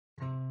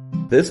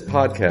This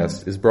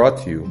podcast is brought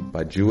to you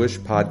by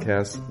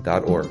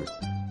JewishPodcasts.org.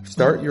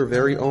 Start your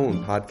very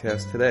own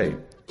podcast today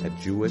at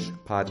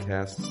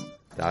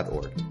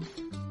JewishPodcasts.org.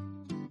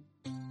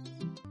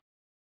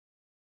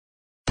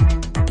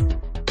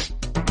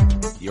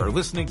 You're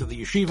listening to the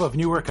Yeshiva of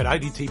Newark at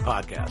IDT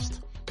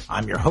podcast.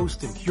 I'm your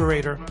host and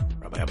curator,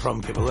 Rabbi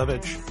Abram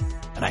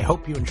Kibalevich, and I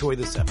hope you enjoy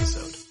this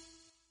episode.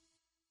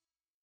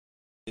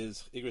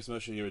 Is Igros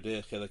Moshe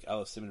Yerodei Chelek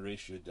Aleph Siman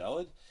Reish Yud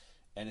Daled,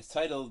 and it's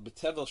titled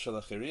B'Tevel Shel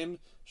Acherim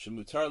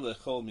Shemutar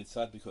Lechol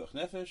Mitzad B'Koach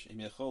Nefesh Im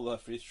Yachol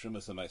Lafris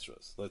Trumas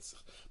HaMaisros. Let's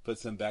put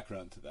some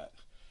background to that.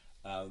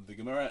 The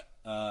Gemara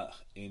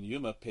in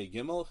Yuma Pei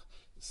Gimel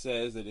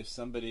says that if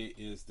somebody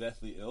is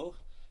deathly ill,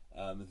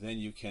 then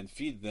you can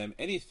feed them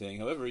anything.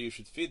 However, you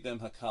should feed them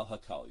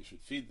hakal. You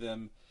should feed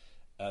them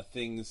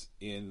things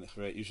in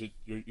right. You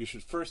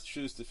should first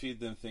choose to feed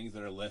them things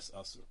that are less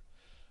asur.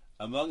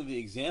 Among the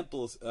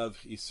examples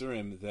of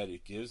isurim that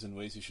it gives and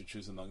ways you should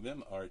choose among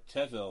them are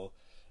tevel,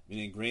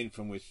 meaning grain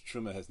from which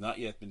truma has not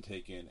yet been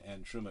taken,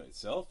 and truma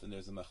itself. And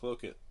there's a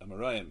machloket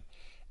amarayim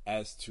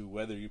as to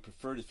whether you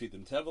prefer to feed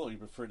them tevel or you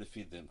prefer to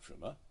feed them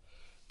truma.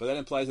 But that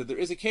implies that there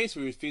is a case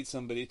where you feed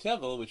somebody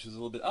tevel, which is a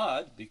little bit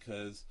odd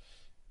because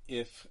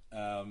if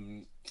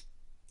tevel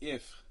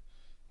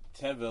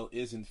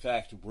is in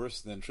fact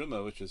worse than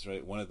truma, which is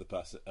right one of the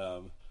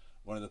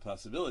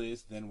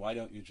possibilities, then why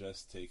don't you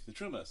just take the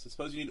truma? So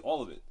suppose you need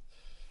all of it.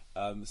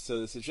 So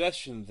the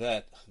suggestion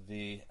that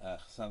the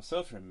Chassam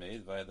Sofer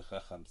made via the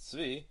Chacham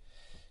Tzvi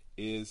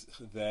is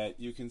that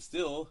you can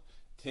still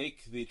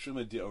take the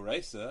truma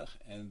d'oraisa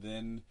and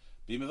then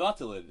be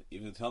mevatel it.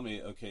 Even tell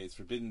me, okay, it's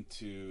forbidden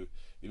to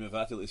be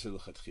mevatel isur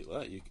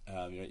l'chatchila.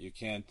 You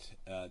can't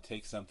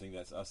take something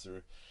that's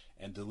asur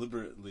and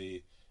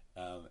deliberately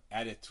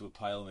add it to a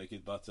pile, make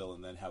it batel,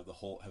 and then have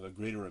a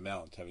greater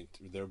amount,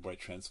 thereby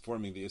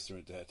transforming the isur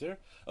into heter.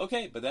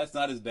 Okay, but that's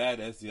not as bad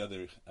as the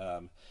other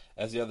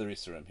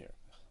isurim here.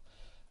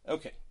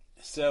 Okay,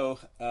 so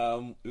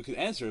we could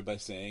answer it by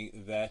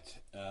saying that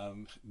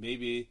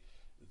maybe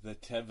the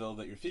tevel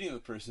that you're feeding the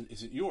person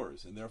isn't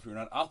yours, and therefore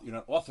you're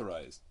not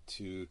authorized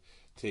to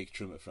take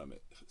truma from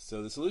it.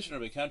 So the solution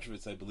Rabbi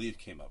Kantrovitz, I believe,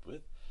 came up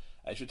with.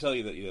 I should tell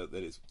you that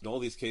that is, in all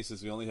these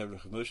cases we only have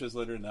Rabbi Moshe's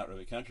letter, not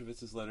Rabbi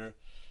Kantrovitz's letter.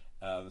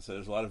 So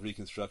there's a lot of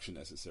reconstruction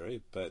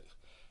necessary, but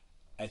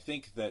I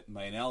think that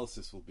my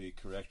analysis will be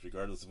correct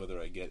regardless of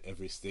whether I get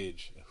every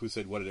stage, who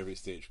said what at every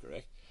stage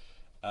correct.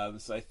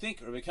 So I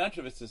think Rabbi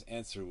Kantrovitz's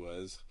answer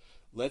was,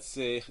 let's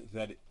say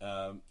that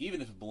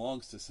even if it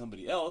belongs to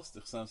somebody else,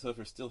 the Chassam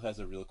Sofer still has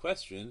a real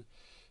question,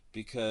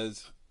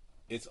 because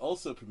it's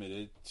also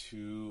permitted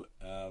to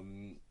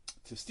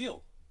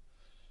steal.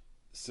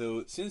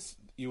 So since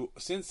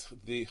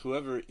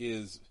whoever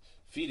is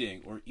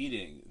feeding or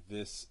eating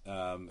this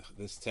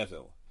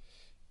tevel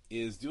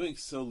is doing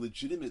so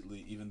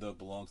legitimately, even though it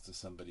belongs to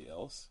somebody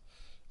else,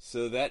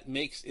 so that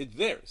makes it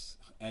theirs.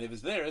 And if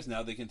it's theirs,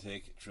 now they can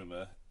take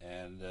truma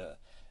and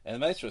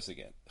maestros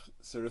again.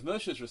 So Rav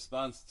Moshe's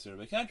response to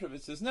Rabbi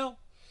Kantrovitz is no.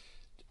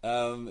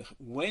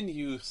 When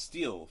you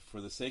steal for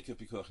the sake of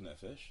pikuach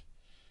nefesh,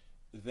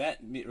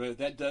 that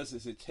does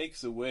is it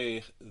takes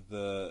away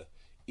the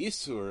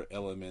isur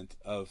element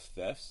of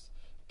theft,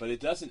 but it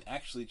doesn't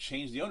actually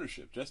change the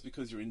ownership. Just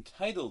because you're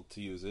entitled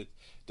to use it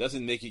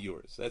doesn't make it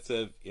yours. That's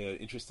an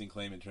interesting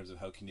claim in terms of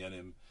how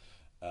kinyanim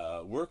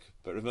work.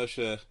 But Rav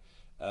Moshe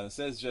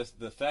says just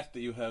the fact that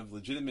you have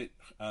legitimate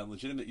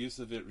use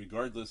of it,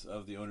 regardless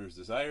of the owner's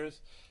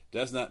desires,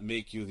 does not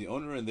make you the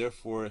owner, and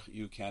therefore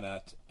you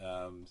cannot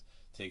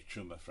take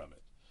truma from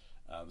it.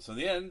 So in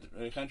the end,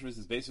 Rabbi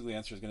Kantrovitz's basically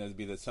answer is going to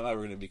be that somehow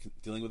we're going to be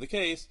dealing with a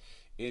case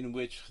in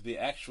which the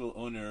actual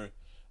owner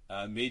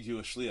made you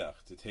a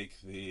shliach to take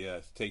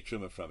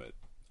truma from it.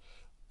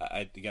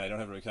 I don't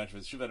have a Rabbi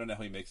Kantrovitz's shuv. I don't know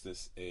how he makes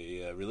this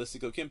a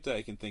realistic okimta.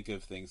 I can think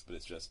of things, but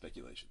it's just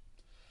speculation.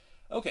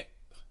 Okay,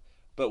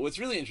 but what's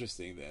really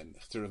interesting then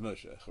to Rav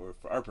Moshe, or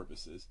for our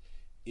purposes,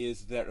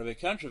 is that Rabbi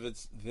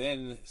Kantrovitz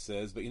then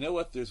says, but you know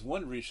what? There's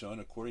one Rishon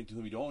according to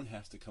whom you don't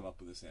have to come up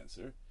with this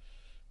answer,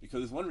 because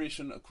there's one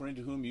Rishon according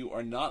to whom you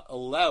are not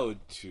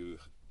allowed to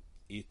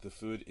eat the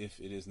food if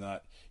it is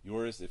not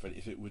yours, if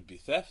it would be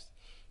theft,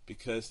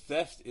 because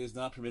theft is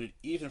not permitted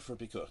even for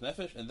pikuach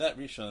nefesh, and that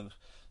Rishon,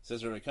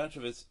 says Rabbi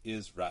Kantrovitz,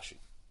 is Rashi.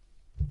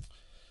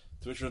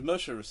 To which Rav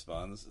Moshe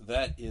responds,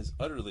 that is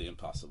utterly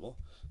impossible.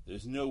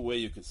 There's no way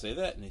you could say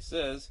that, and he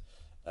says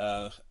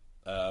that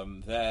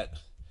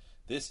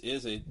this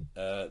is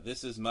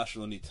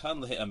mashlo nitan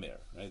le'amer,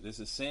 right? This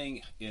is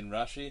saying in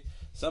Rashi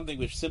something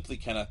which simply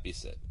cannot be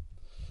said.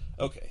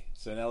 Okay,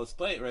 so now let's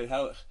play it, right?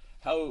 How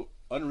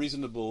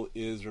unreasonable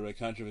is Rabbi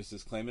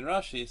Kantrovitz's claim in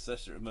Rashi,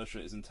 such that Rav Moshe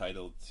is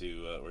entitled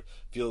to, or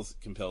feels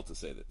compelled to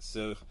say this.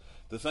 So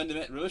the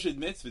fundamental, Rav Moshe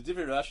admits,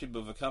 v'divrei Rashi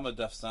b'vakama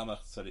daf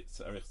samach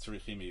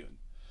tzarichim iyun.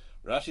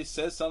 Rashi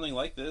says something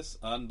like this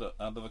on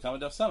b'vakama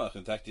daf samach.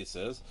 In fact, he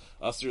says,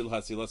 asur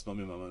l'hatzilas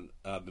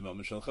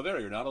b'momen shel chaver.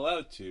 You're not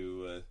allowed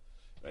to,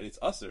 right? It's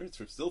asur. It's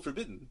still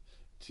forbidden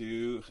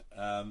to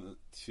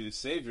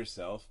save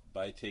yourself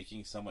by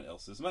taking someone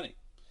else's money.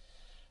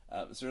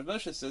 So Rav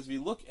Moshe says, if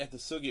you look at the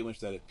sugya in which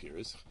that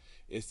appears,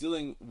 it's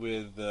dealing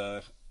with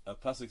a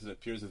pasuk that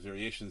appears with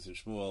variations in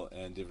Shmuel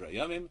and Divrei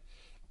Yamim.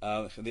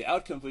 The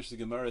outcome which the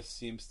Gemara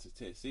seems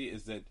to see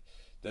is that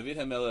David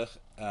HaMelech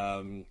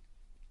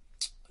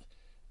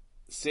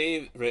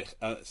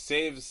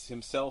saves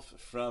himself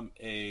from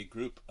a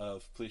group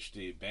of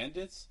Plishti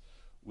bandits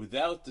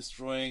without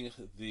destroying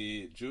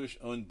the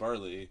Jewish-owned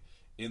barley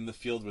in the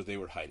field where they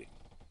were hiding.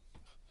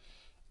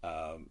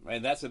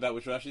 And that's about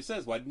which Rashi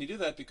says. Why didn't he do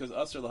that? Because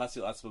Asr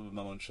l'hasil atzma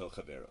b'mamon shel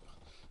chavero.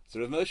 So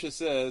Rav Moshe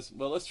says,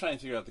 well, let's try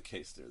and figure out the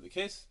case there. The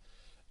case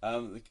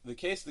of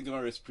the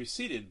Gemara is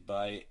preceded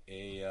by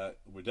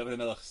where David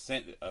HaMelech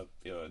sent a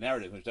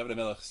narrative in which David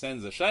HaMelech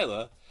sends a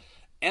shaila,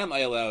 am I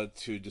allowed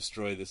to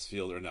destroy this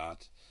field or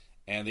not?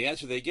 And the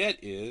answer he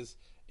gets is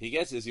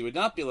you would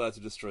not be allowed to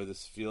destroy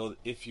this field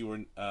if you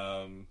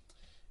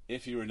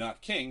were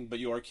not king, but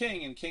you are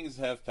king, and kings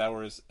have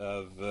powers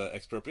of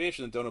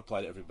expropriation that don't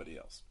apply to everybody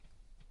else.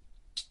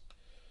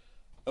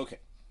 Okay.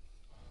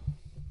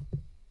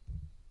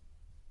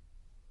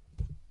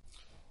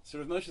 So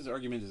Rav Moshe's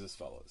argument is as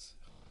follows.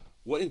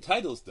 What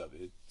entitles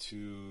David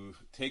to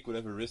take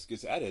whatever risk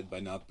is added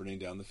by not burning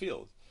down the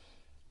field?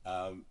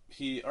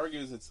 He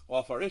argues it's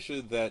off our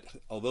issue that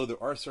although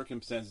there are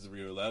circumstances where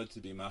you're allowed to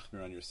be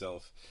machmir on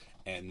yourself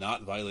and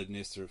not violate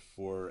Nisr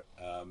for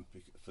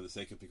the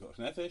sake of Pikuach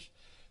Nefesh,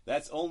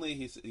 that's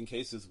only in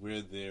cases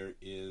where there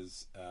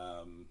is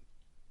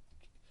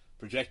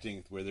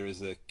projecting, where there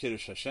is a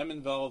Kiddush Hashem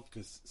involved,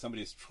 because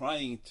somebody is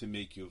trying to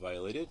make you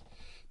violate it.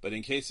 But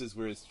in cases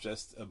where it's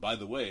just, by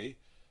the way,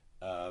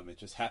 it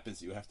just happens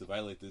that you have to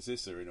violate this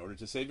Isser in order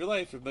to save your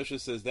life, Rav Moshe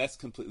says that's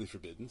completely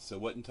forbidden. So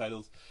what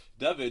entitles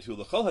David, who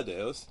l'chol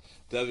hadeos,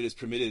 David is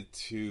permitted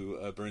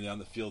to burn down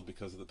the field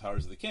because of the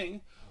powers of the king,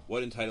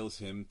 what entitles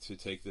him to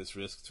take this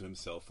risk to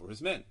himself or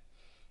his men?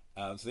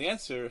 So the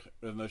answer,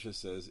 Rav Moshe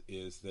says,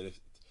 is that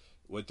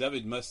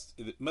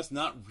it must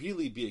not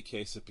really be a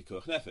case of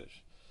Pikuach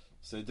Nefesh.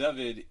 So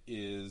David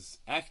is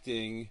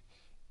acting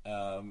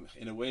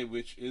in a way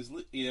which is,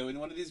 in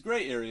one of these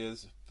gray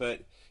areas,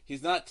 but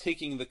he's not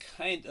taking the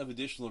kind of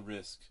additional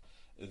risk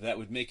that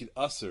would make it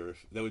usher,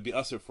 that would be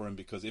usher for him,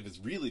 because if it's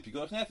really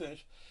Pikuach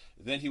Nefesh,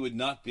 then he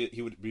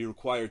would be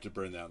required to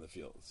burn down the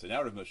field. So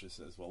now Rav Moshe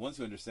says, well, once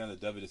you understand that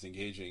David is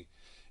engaging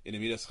in a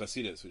midas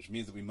chasidus, which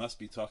means that we must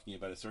be talking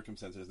about a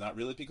circumstance that is not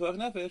really Pikuach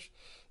Nefesh,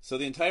 so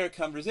the entire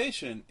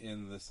conversation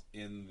in the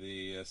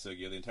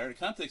sugya, the entire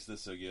context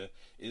of the sugya,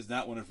 is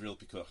not one of real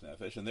Pikuach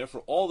Nefesh, and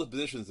therefore all the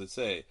positions that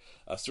say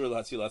asur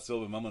l'hatzil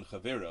atzil b'mamon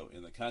chavero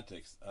in the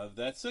context of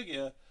that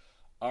sugya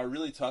are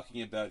really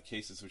talking about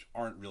cases which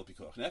aren't real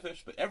Pikuach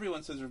Nefesh. But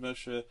everyone, says Rav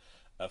Moshe,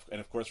 and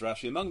of course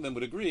Rashi among them,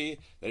 would agree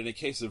that in a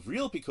case of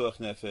real Pikuach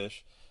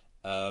Nefesh,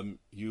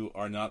 you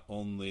are not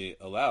only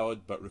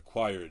allowed but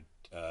required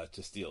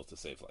to steal to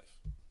save life.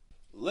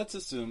 Let's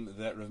assume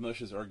that Rav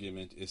Moshe's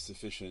argument is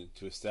sufficient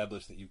to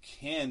establish that you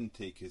can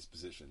take his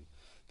position,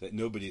 that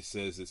nobody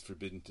says it's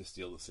forbidden to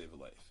steal to save a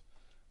life.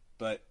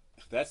 But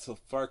that's a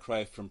far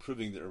cry from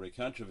proving that Rabbi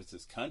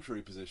Kantrovitz's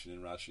contrary position in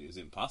Rashi is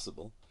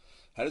impossible.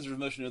 How does Rav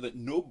Moshe know that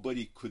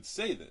nobody could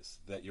say this,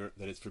 that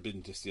it's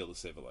forbidden to steal to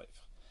save a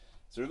life?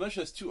 So Rav Moshe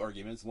has two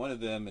arguments. One of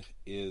them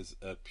is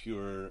a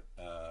pure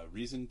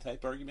reason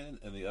type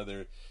argument, and the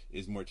other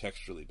is more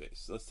textually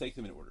based. So let's take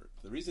them in order.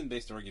 The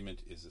reason-based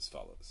argument is as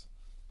follows.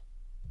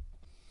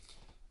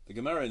 The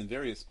Gemara in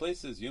various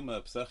places,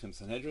 Yuma, Psachim,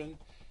 Sanhedrin,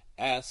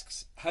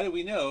 asks, how do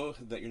we know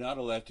that you're not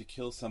allowed to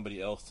kill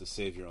somebody else to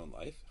save your own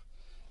life?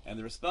 And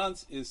the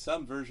response is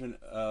some version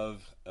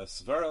of a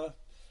svara,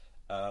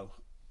 how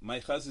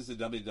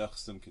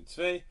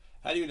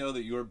do you know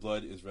that your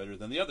blood is redder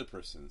than the other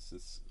person's?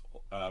 It's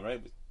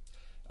right.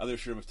 Other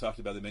shurim have talked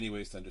about the many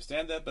ways to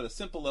understand that, but a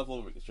simple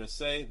level, we could just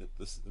say that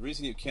the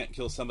reason you can't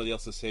kill somebody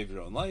else to save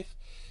your own life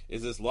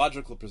is this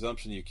logical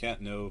presumption you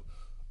can't know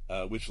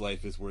which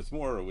life is worth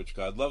more or which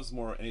God loves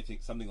more, or anything,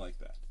 something like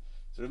that.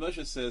 So Rav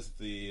Moshe says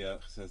the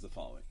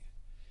following.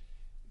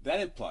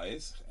 That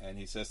implies, and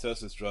he says,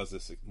 Tosfos draws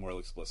this more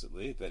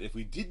explicitly, that if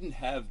we didn't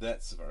have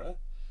that svara,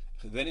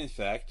 then in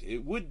fact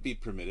it would be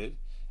permitted,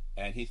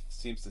 and he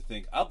seems to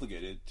think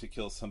obligated, to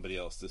kill somebody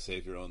else to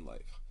save your own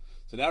life.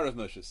 So now Rav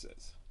Moshe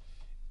says,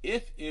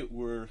 if it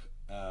were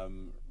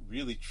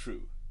really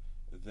true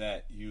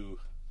that you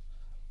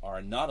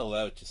are not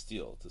allowed to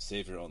steal to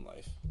save your own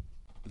life,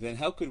 then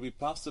how could we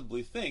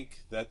possibly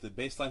think that the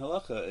baseline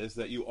halacha is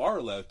that you are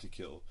allowed to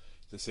kill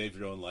to save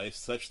your own life,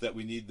 such that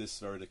we need this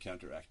svara to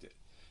counteract it?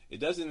 It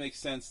doesn't make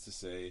sense to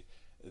say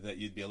that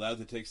you'd be allowed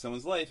to take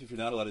someone's life if you're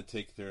not allowed to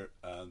take their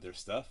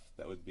stuff.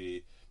 That would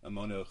be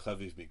amono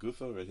chaviv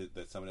migufo, right?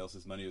 That someone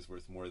else's money is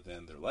worth more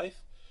than their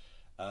life.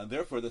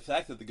 Therefore, the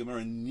fact that the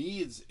Gemara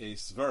needs a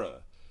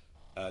svara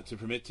to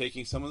permit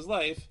taking someone's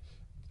life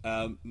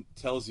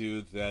tells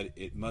you that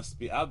it must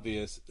be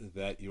obvious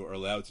that you are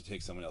allowed to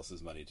take someone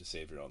else's money to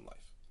save your own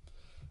life.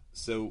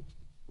 So,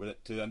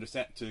 to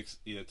understand, to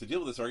deal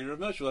with this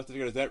argument of Moshe, we'll have to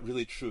figure out, is that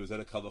really true? Is that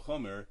a kal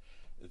v'chomer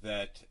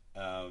that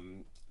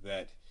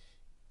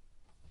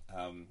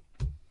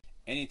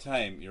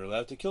anytime you're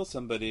allowed to kill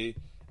somebody,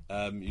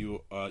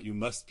 you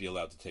must be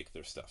allowed to take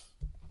their stuff.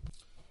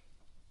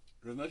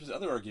 Rav Moshe's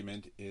other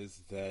argument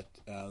is that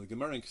the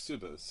Gemara in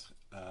Ksubos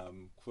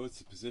quotes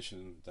the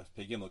position, Daf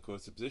Pei Gimel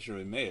quotes the position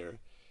of Meir,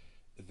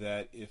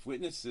 that if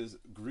witnesses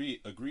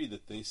agree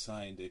that they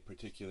signed a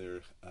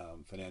particular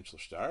financial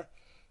shtar,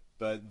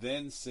 but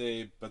then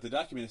say, but the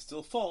document is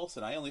still false,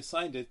 and I only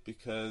signed it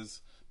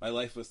because my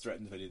life was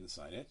threatened if I didn't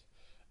sign it.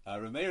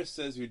 Rav Meir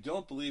says you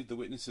don't believe the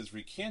witnesses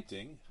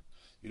recanting,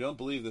 you don't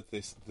believe that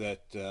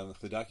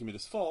the document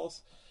is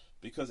false,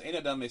 because Ein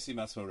Adam Mesi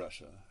Masmo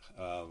Rasha,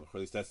 or at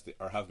least that's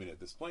our havmin at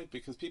this point,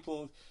 because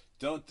people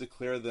don't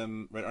declare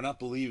them, right, are not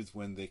believed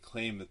when they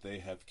claim that they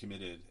have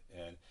committed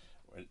and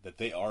that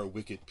they are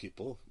wicked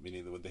people,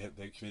 meaning that when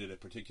they've committed a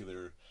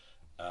particular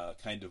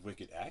kind of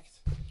wicked act.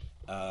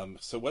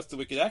 So what's the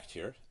wicked act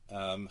here?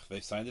 They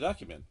signed the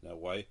document. Now,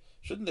 why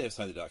shouldn't they have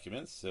signed the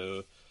document?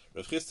 So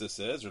Rav Chisda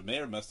says Rav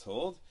Meir must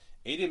hold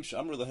Edim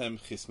Shamru Lahem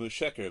Chismu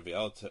Sheker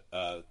V'al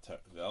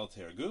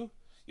Tergu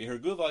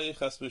Yehergu V'al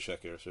Chasmu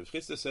Sheker. So Rav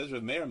Chisda says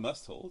Rav Meir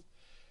must hold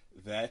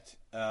that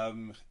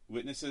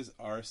witnesses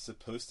are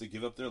supposed to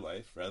give up their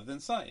life rather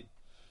than sign.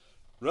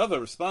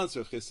 Rava responds to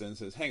Rav Chisda and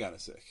says, hang on a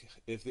sec.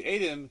 If the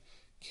Edim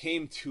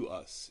came to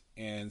us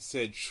and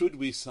said, should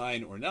we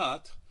sign or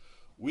not,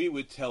 we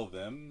would tell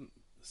them,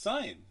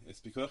 sign. It's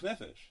Pikuach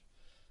Nefesh.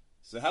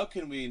 So how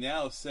can we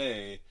now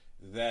say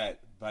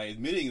that by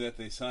admitting that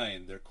they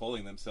signed, they're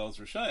calling themselves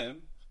Rishayim,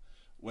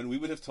 when we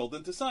would have told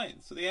them to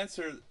sign? So the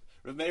answer,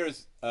 Rav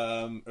Meir's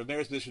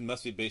position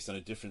must be based on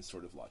a different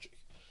sort of logic.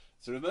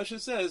 So Rav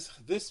Moshe says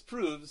this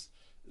proves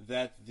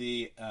that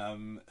the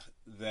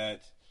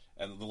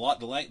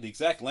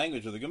exact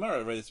language of the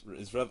Gemara, right,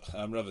 is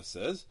Rava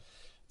says,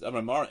 right,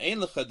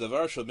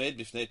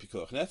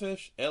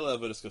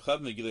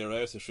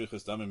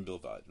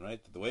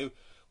 the way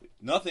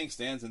nothing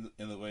stands in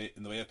the way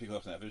of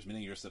pikuach nefesh,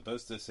 meaning you're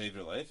supposed to save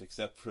your life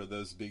except for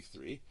those big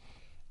three.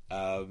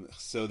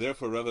 So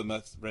therefore,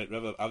 Rava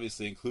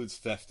obviously includes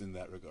theft in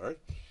that regard,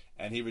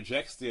 and he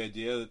rejects the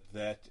idea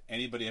that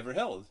anybody ever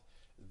held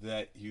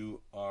that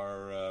you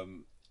are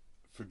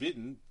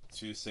forbidden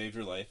to save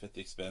your life at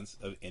the expense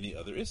of any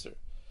other isser.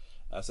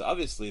 So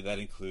obviously that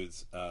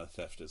includes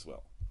theft as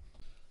well.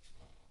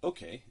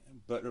 Okay,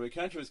 but Rabbi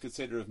Kantrovitz could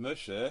say to Rav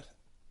Moshe,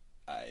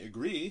 I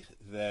agree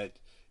that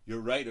you're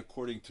right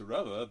according to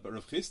Rava, but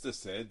Rav Chisda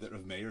said that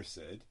Rav Meir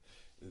said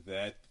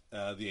that the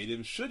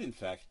Edim should in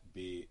fact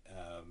be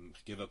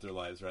give up their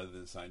lives rather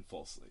than sign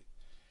falsely.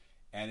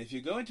 And if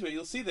you go into it,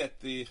 you'll see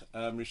that the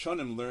some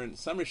Rishonim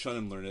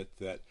learn it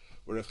that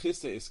what Rav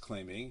Chisda is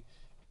claiming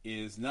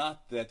is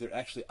not that they're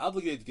actually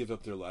obligated to give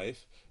up their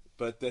life,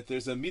 but that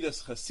there's a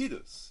midas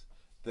chasidus,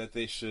 that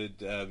they should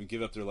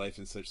give up their life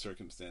in such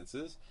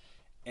circumstances.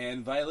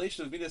 And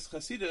violation of midas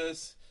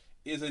chasidus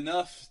is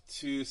enough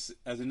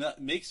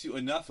makes you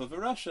enough of a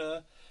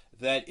rasha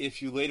that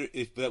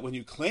that when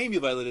you claim you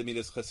violated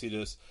midas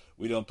chasidus,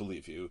 we don't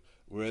believe you.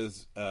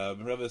 Whereas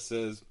Rava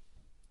says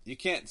you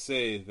can't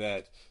say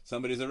that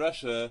somebody's a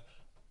rasha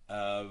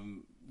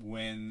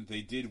when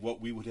they did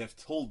what we would have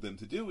told them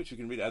to do, which you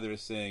can read either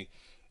as saying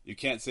you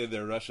can't say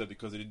they're a rasha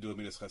because they didn't do a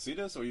midas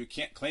chasidus, or you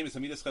can't claim it's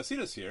a midas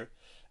chasidus here.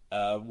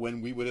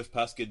 When we would have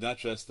pasked not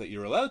just that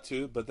you're allowed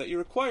to, but that you're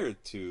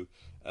required to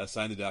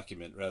sign the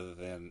document rather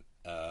than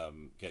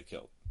get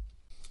killed.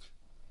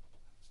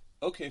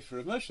 Okay, for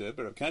Rav Moshe,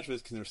 but Rav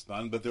Kantrovitz can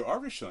respond, but there are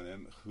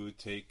Rishonim who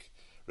take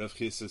Rav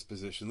Chisda's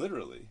position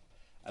literally.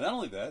 And not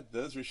only that,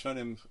 those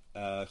Rishonim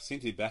seem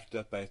to be backed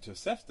up by a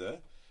Tosefta,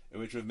 in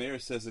which Rav Meir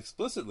says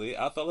explicitly,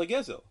 Afal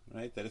HaGezel,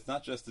 right? That it's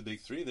not just the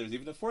big three, there's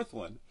even a fourth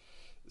one.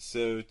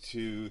 So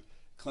to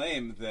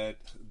claim that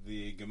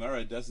the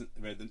Gemara doesn't,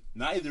 right,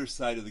 neither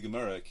side of the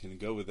Gemara can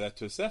go with that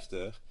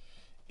Tosefta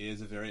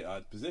is a very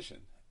odd position.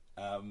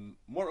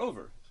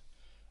 Moreover,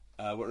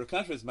 what Rav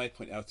Kantrovitz might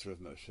point out to Rav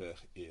Moshe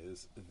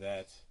is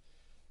that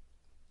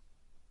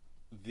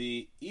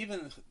the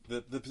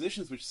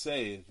positions which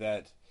say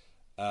that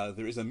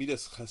there is a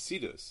midas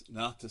chasidus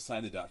not to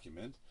sign the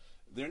document,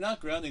 they're not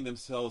grounding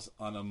themselves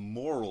on a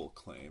moral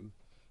claim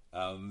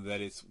that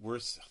it's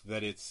worse,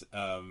 that it's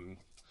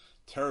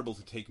terrible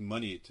to take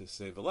money to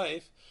save a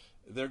life.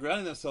 They're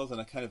grounding themselves on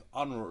a kind of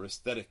honor or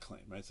aesthetic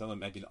claim, right? Some of them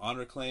might be an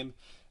honor claim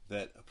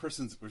that a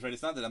person's, right?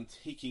 It's not that I'm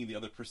taking the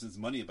other person's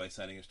money by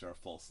signing a shtar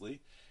falsely.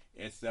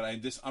 It's that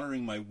I'm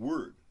dishonoring my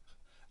word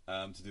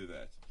to do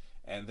that,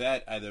 and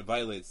that either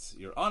violates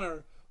your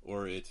honor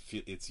or it's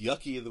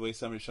yucky the way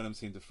some Rishonim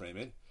seem to frame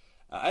it.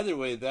 Either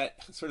way,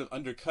 that sort of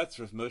undercuts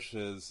Rav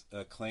Moshe's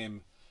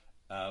claim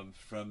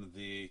from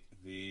the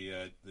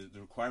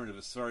requirement of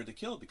a svara to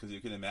kill, because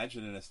you can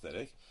imagine an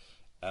aesthetic.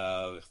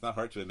 It's not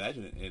hard to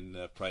imagine it in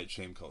pride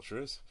shame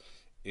cultures,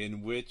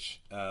 in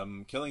which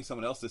killing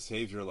someone else to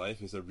save your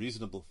life is a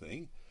reasonable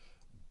thing,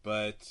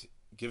 but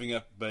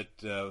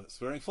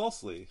swearing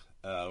falsely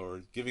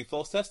or giving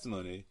false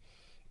testimony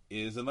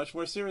is a much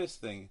more serious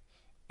thing.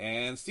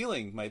 And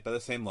stealing might, by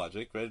the same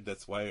logic, right?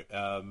 That's why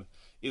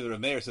either Rav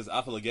Meir says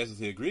Afal HaGezel,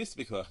 he agrees to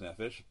be Pikuach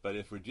Nefesh, but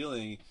if we're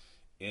dealing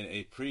in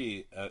a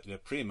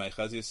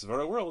pre-Maichazi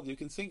Svara world, you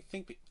can see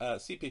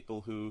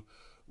people who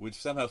would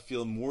somehow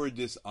feel more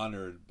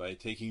dishonored by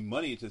taking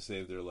money to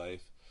save their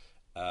life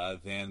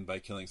than by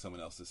killing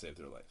someone else to save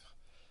their life.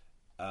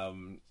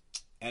 And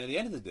at the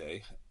end of the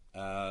day,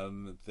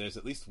 there's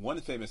at least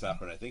one famous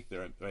Achron. I think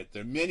there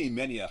are many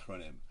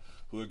Achronim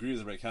who agree with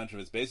the right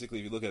controversy. Basically,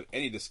 if you look at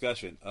any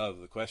discussion of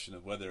the question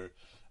of whether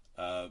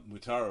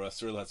mutar or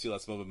asur latzil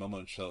atzmo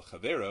b'mamon shel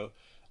chavero,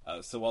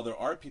 so while there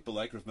are people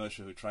like Rav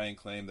Moshe who try and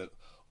claim that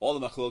all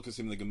the machlokus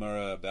in the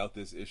Gemara about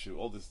this issue,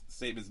 all the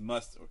statements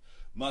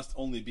must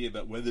only be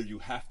about whether you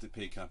have to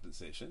pay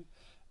compensation,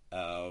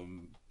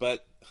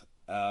 but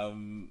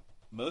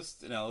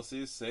most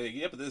analyses say,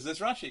 yeah, but there's this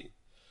Rashi.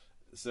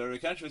 So Rav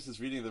Kantrowitz'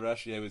 reading of the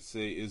Rashi, I would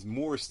say, is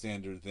more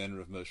standard than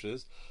Rav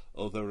Moshe's,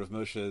 although Rav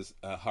Moshe's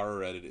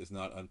horror at it is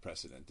not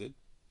unprecedented.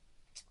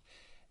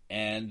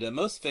 And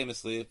most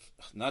famously,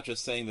 not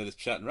just saying that it's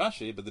Pshat and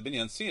Rashi, but the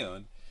Binyan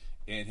Sion,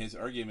 in his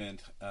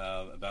argument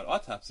about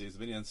autopsies,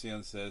 the Binyan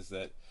Sion says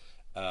that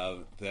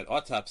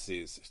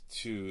autopsies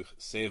to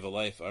save a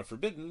life are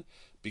forbidden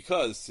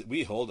because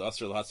we hold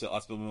Asr l'Hatzil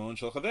Atzbel Mamon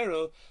Shel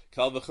Chavero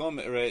Kal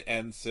V'chom,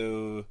 and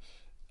so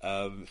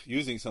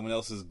using someone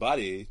else's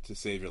body to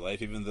save your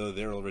life, even though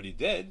they're already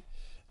dead,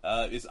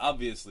 is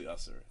obviously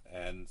Asr,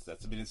 and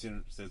that's the Binyan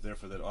Sion says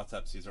therefore that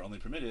autopsies are only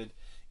permitted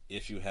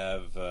if you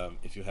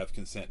have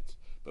consent,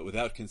 but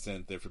without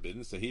consent they're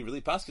forbidden. So he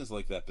really paskins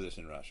like that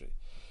position in Rashi.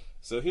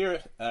 So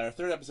here, our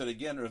third episode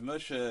again, Rav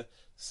Moshe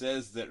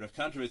says that Rav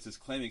Kantrowitz is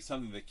claiming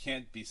something that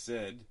can't be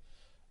said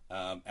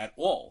at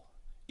all,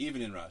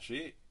 even in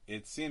Rashi.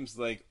 It seems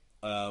like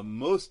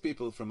most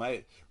people, from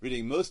my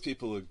reading, most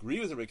people agree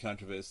with Rav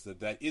Kantrowitz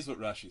that is what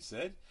Rashi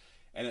said,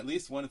 and at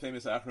least one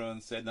famous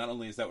Achron said not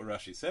only is that what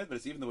Rashi said, but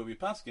it's even the way we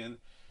paskin.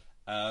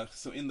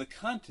 So in the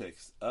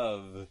context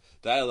of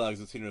dialogues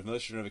between Rav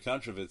Moshe and Rav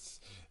Kantrowitz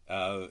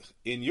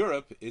in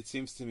Europe, it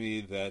seems to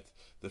me that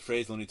the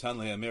phrase "Lo nitan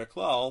le'amer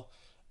klal"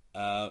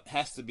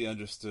 has to be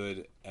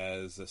understood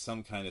as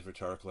some kind of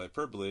rhetorical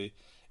hyperbole,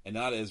 and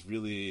not as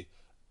really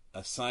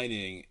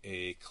assigning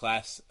a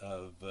class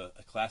of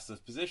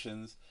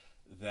positions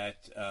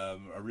that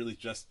are really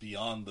just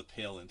beyond the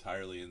pale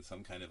entirely in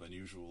some kind of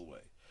unusual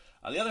way.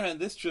 On the other hand,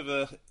 this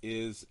tshuva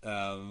is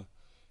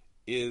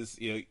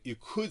you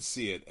could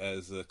see it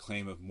as a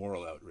claim of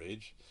moral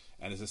outrage,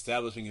 and is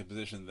establishing a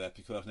position that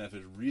Pikuach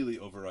Nefesh really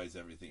overrides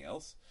everything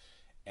else.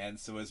 And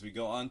so, as we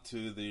go on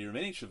to the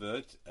remaining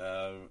Shavuot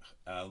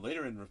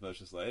later in Rav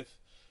Moshe's life,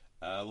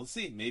 we'll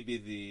see. Maybe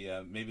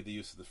the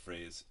use of the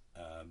phrase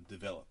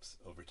develops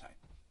over time.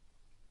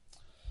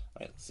 All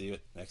right, let's see you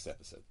at next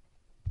episode.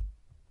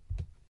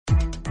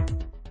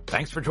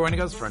 Thanks for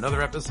joining us for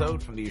another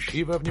episode from the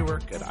Yeshiva of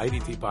Newark at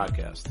IDT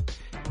Podcast.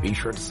 Be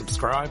sure to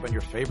subscribe on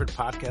your favorite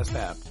podcast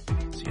app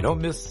so you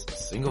don't miss a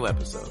single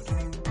episode.